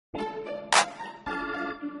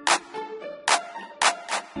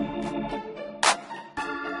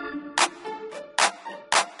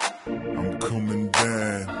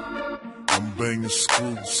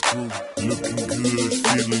looking good,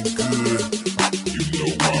 feeling good. You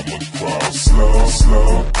know I'ma crawl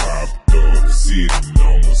slow, popped up, sitting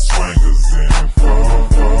on the swingers and fall,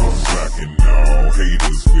 blocking all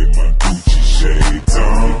haters with my Gucci shades on.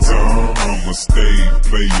 I'm a stage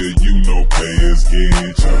player, you know players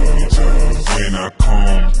get charged. When I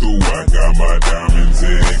come through, I got my diamonds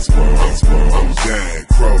exposed. I'm down,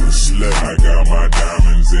 crawling slow, I got my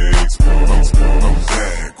diamonds exposed. I'm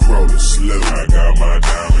down, crawling slow, I got my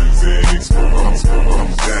diamonds exposed.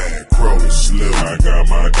 I'm down, crawling slow, I got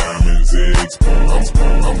my diamonds exposed.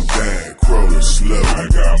 I'm down, crawling slow, I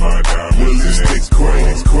got my diamonds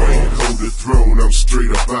exposed. Crane, hold the throne, I'm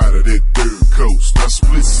straight up out of that third coast. I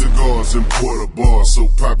split cigars and pour a bar, so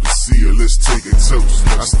pop the seal, let's take a toast.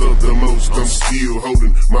 I stuff the most, I'm still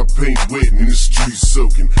holding my paint wet and the streets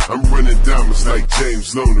soaking. I'm running diamonds like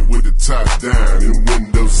James Loner with the top down and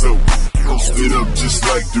windows open. Posted up just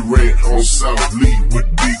like Durant on South Lee with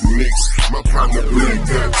Big Mix. My partner Black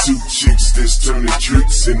got two chicks that's turning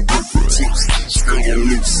tricks and work for tips. Staying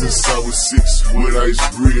lit since I was 6 with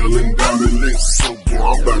ice grill and diamond links. So boy,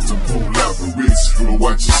 I'm about to pull out the wrist, but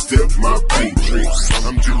watch your step, my paint drinks.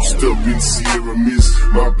 I'm juiced up in Sierra Mist,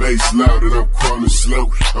 my bass loud and I'm crawling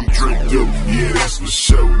slow. I'm draped up, yeah that's for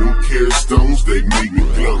sure. Them care stones, they make me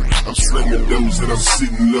glow. I'm slinging those and I'm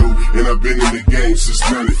sitting low, and I've been in the game since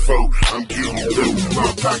 94. I'm getting dope,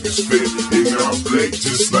 my pockets fat and I'm black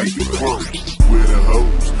just like the chrome. Where the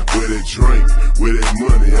hoes, where that drink, where that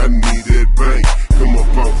money, I need that bank. Come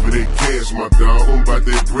up off of that cash, my dog, I'm about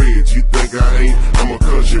that bread. You think I ain't? I'm a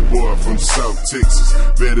country boy from South Texas,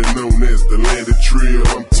 better known as the land of trill.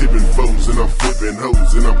 I'm tipping foes and I'm flipping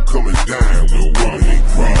hoes and I'm coming down. The woman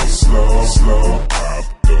crawl slow,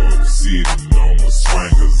 popped up, sitting on the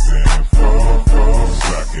swingers and fall,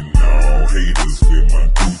 blocking all haters with my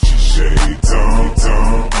Gucci shades on.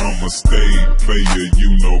 I'm a stage player, you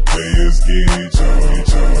know players get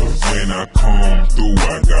charged. When I come through,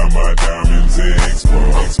 I got my diamonds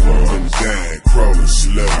exposed. I'm down, crawling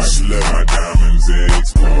slow, my diamonds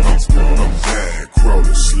exposed. I'm down,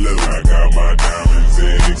 crawling slow, I got my diamonds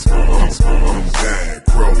exposed. I'm down,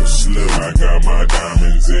 crawling slow, I got my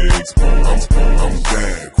diamonds exposed. I'm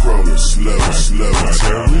down, crawling slow, my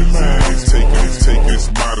diamonds exposed. Take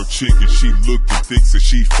this model chick and she lookin' thick, so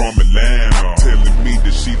she from Atlanta. Telling me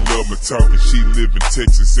that she love my talking, she live in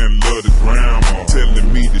Texas and love the grandma.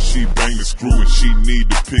 Telling me that she bang the screw and she need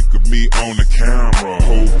the pic of me on the camera.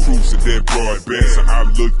 Whole crew said that boy bad, so I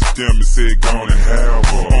looked at them and said go on and have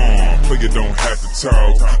her. Player don't have to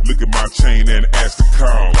talk, look at my chain and ask the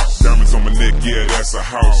cost. Diamonds on my neck, yeah that's a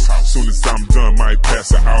house. Soon as I'm done, might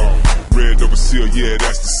pass her out. Red over seal, yeah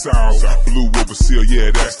that's the south. Blue over seal,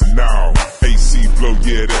 yeah that's the now. AC blow,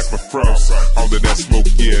 yeah that's my frost. All of that smoke,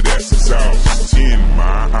 yeah that's the south. In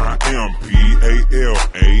my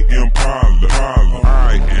I-M-P-A-L-A Impala.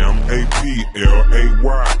 I am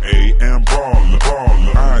A-P-L-A-Y-A and baller.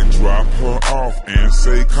 I drop her off and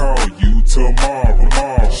say call you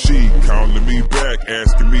tomorrow. She calling me back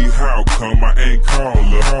asking me how come I ain't call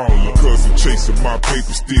her. Cause I'm chasing my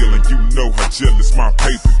paper still, and you know how jealous my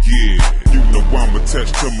paper get. You know I'm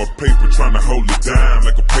attached to my paper, trying to hold it down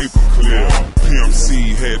like a paper clip.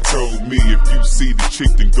 PMC had told me if you see the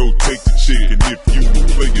chick then go take the chick, and if you a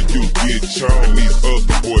player you get charged, and these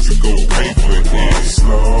other boys will go pay for it.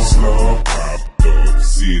 Slow, popped up,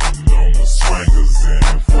 sitting on the swingers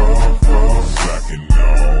and fall, blocking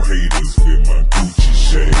all haters with my Gucci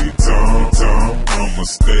shades on. I'm a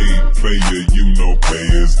stage player, you know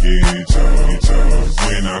players get charged.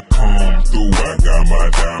 When I come through, I got my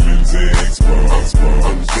diamonds exposed.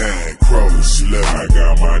 I'm down, crawling slow, I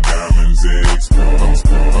got my diamonds exposed.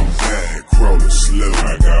 I'm down, crawling slow,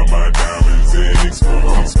 I got my diamonds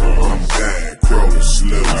exposed. I'm down, crawling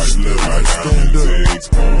slow, my diamonds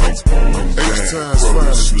exposed. I'm down,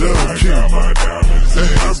 crawling slow, I got my diamonds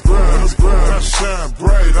exposed. I shine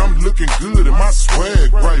bright, I'm looking good and my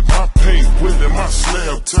swag right, my paint wet and my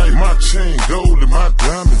slab tight, my chain gold and my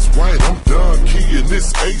diamonds white. I'm done keying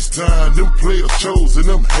this ace time, them players chosen,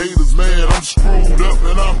 them haters mad. I'm screwed up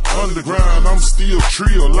and I'm underground, I'm still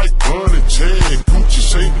trio like Bun and Chad. Gucci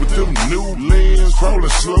shape with them new lens, crawling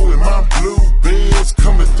slow in my blue Benz,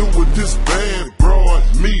 coming through with this bad broad,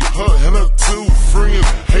 me, her, and her two friends.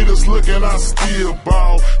 Haters looking, I still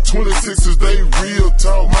ball. 26s, they real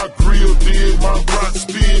tall. My grill dig, my rocks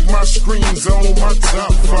big, my screens on, my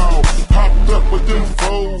top fall. Hopped up with them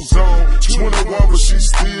foes on. 21, but she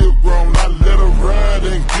still grown. I let her ride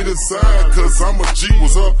and get inside, cause I'm a G,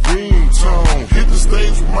 was up ringtone. Hit the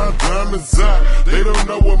stage with my diamonds out. They don't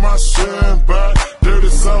know what my shine by. Dirty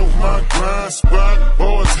soft, my grind spot.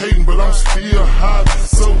 Boys hating, but I'm still hot.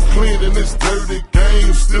 So clean in this dirty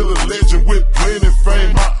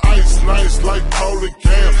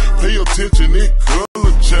Pay attention, it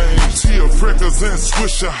color change. Teal freckles and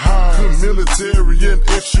Swisher High. Military and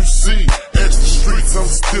SUC. At the streets, I'm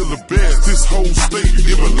still the best. This whole state,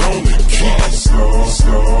 it belong to kids.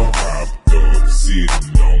 Slow, popped up,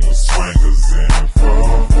 sitting on the swangers and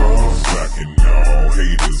fall. Blocking all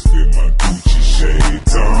haters with my Gucci shade.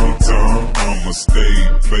 Tom, I'm a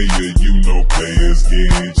state player, you know players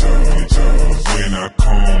get charged. When I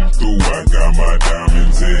come through, I got my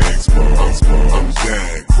diamonds exposed. I'm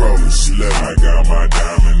Dad Crawler slow. I got my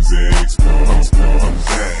diamonds exposed. I'm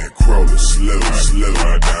Dad Crawler slow.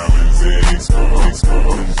 My diamonds exposed.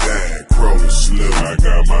 I'm Dad Crawler slow. I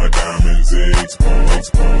got my diamonds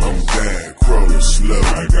exposed. I'm Dad Crawler slow.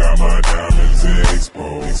 I got my diamonds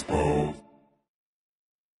exposed.